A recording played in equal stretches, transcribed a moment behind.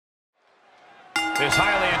This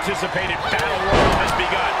highly anticipated battle royal has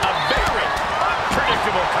begun. A very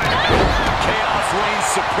unpredictable kind of battle. Chaos reigns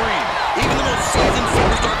supreme. Even the most seasoned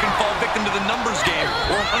superstar can fall victim to the numbers game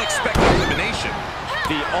or an unexpected elimination.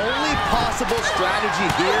 The only possible strategy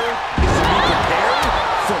here is to be prepared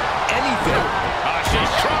for anything.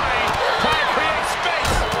 She's trying to create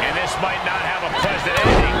space. And this might not have a pleasant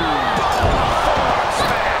ending. Forward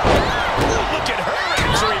smash. Look at her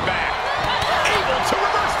answering back. Able to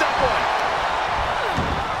reverse that one.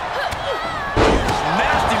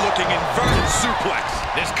 Nasty looking inverted suplex.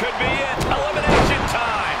 This could be it. Elimination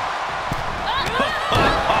time.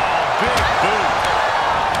 Oh, big boot.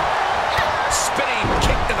 Spinning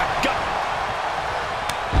kick to the gut.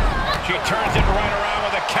 She turns it right around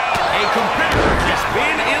with a counter. A competitor has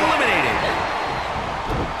been eliminated.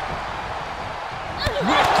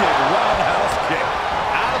 Wicked roundhouse kick.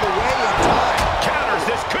 Out of the way in time. Counters.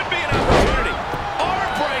 This could be an opportunity. Arm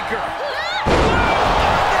breaker.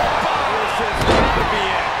 This is going to be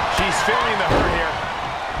it. She's feeling the hurt here.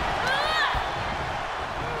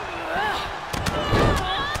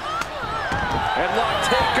 Headlock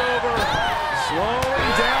takeover.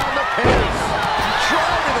 Slowing down the pace.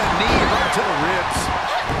 Driving a knee right to the ribs.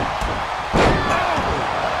 Oh!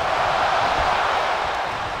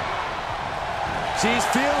 She's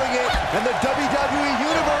feeling it, and the WWE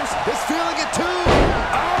Universe is feeling it too.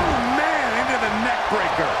 Oh, man, into the neck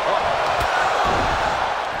breaker.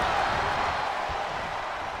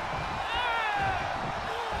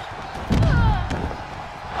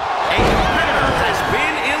 A competitor has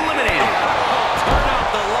been eliminated. Turn out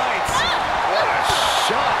the lights. What a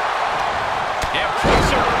shot.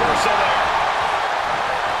 Impressive reversal there.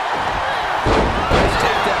 Nice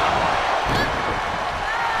takedown.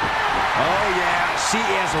 Oh, yeah, she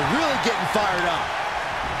is really getting fired up.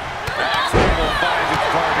 Axe handle finds its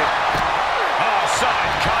target. Oh, saw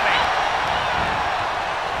it coming.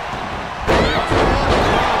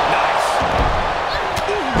 Nice.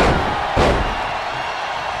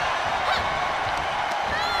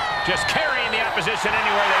 Just carrying the opposition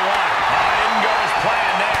anywhere they want. Didn't go as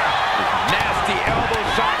planned there. Nasty elbow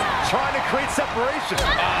shots, trying to create separation.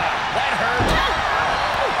 That hurt.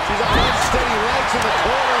 She's on unsteady legs in the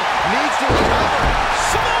corner, needs to recover.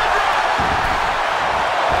 Samoa drop.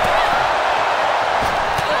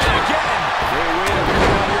 And again, great way to bring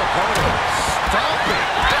down your opponent. Stomping.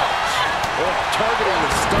 Ouch. Oh, targeting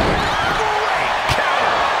the stomach. Great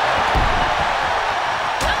counter.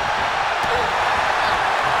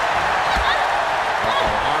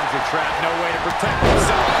 Arms are trapped, no way to protect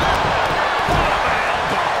himself.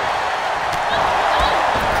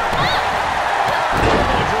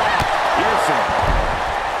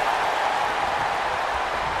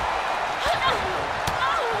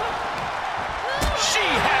 She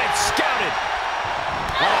had it scouted.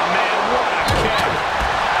 Oh, man, what a kick.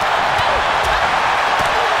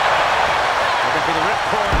 Looking for the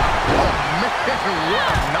ripcord. Oh, man, what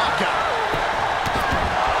a knockout.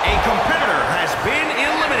 A competitor has been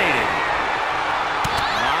eliminated.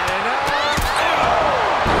 Not enough.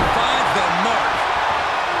 Finds the mark.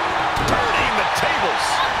 Turning the tables.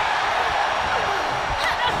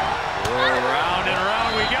 Round and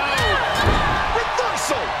round we go.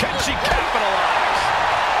 Reversal. Can she capitalize?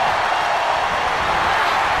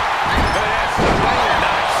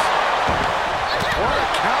 Nice. What a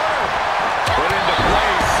counter. Put into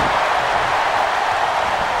place.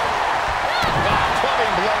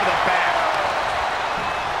 Clubbing blow to the back.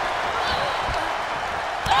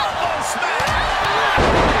 Elbow smash.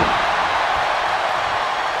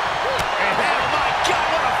 And oh my God,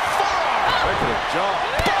 what a forearm. Right to the jaw.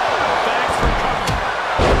 Thanks for covering.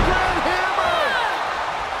 Grand hammer.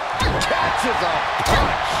 Catches a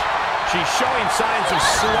punch. She's showing signs of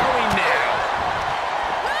slowing now.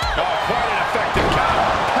 Oh, quite an effective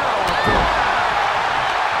counter. Powerful.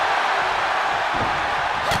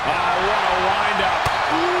 Oh, what a wind-up.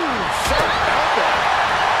 Ooh, sharp elbow.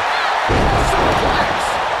 Suplex.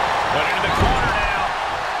 Put into the corner now.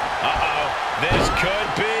 Uh-oh. This could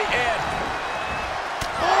be it.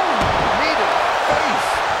 Ooh, knee to the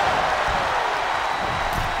face.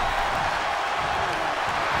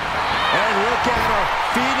 And look at her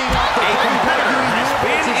feeding off the A competitor has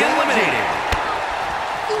been eliminated.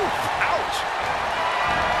 Oof, ouch.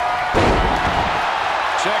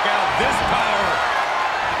 Check out this power.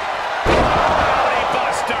 Body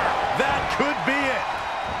buster. That could be it.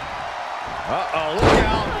 Uh-oh, look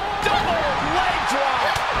out. Double leg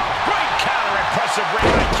drop. Great counter. Impressive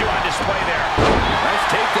ring IQ on display there. Nice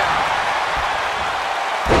takedown.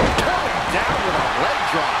 Coming down with a leg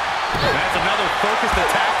drop. That's another focused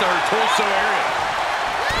attack to her torso area.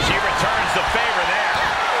 She returns the favor there.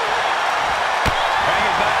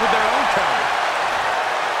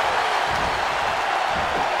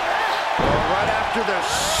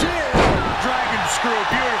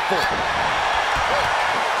 beautiful.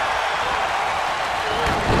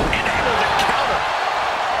 And able to counter.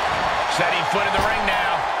 Setting foot in the ring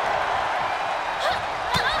now.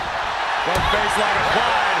 One baseline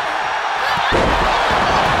applied.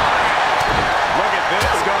 Look at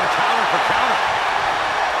this, going counter for counter.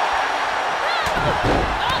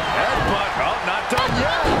 Headbutt, oh, not done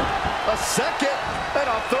yet. A second, and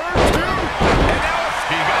a third, too. And now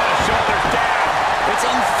he got the shoulders down. It's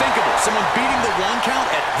unthinkable. Someone beating the 1 count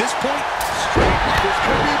at this point. This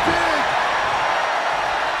could be big.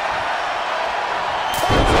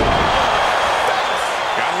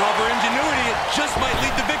 Gotta love her ingenuity. It just might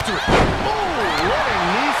lead to victory. Ooh, running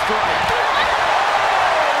knee strike.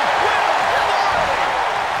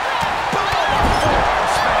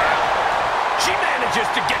 She manages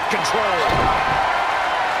to get control.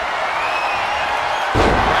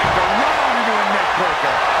 Wrapped around into a neck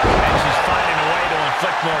breaker. And she's finding a way to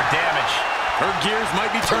inflict more damage. Her gears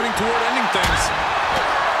might be turning toward ending things.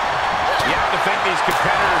 You have to think these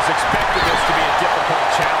competitors expected this to be a difficult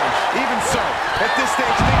challenge. Even so, at this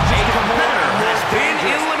stage, things just get more and more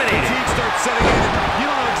dangerous. eliminated. Fatigue starts setting in, and you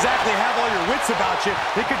don't know exactly have all your wits about you.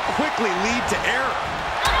 It could quickly lead to error.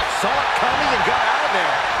 Saw it coming and got out of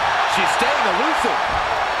there. She's staying elusive.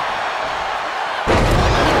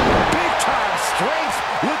 Big-time strength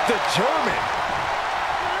with the German.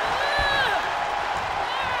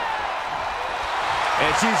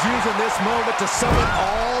 And she's using this moment to summon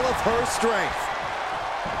all of her strength.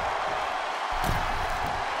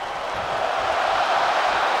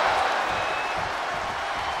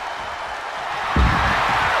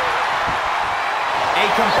 A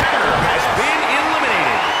competitor has been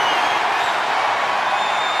eliminated.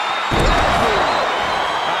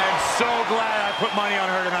 I am so glad I put money on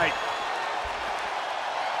her tonight.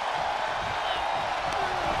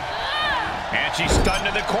 And she's stunned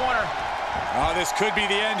in the corner. Oh, this could be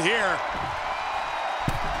the end here.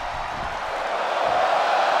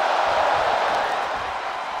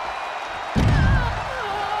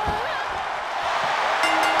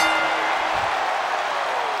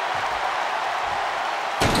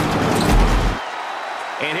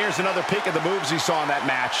 And here's another peek at the moves he saw in that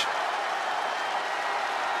match.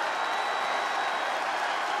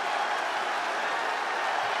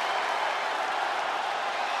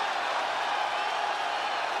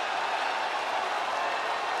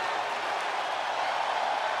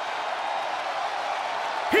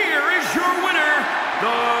 Here is your winner,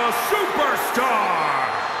 the Superstar.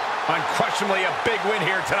 Unquestionably a big win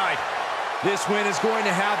here tonight. This win is going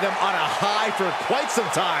to have them on a high for quite some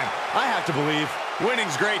time, I have to believe.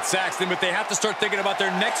 Winning's great, Saxton, but they have to start thinking about their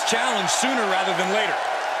next challenge sooner rather than later.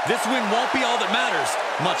 This win won't be all that matters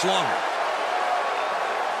much longer.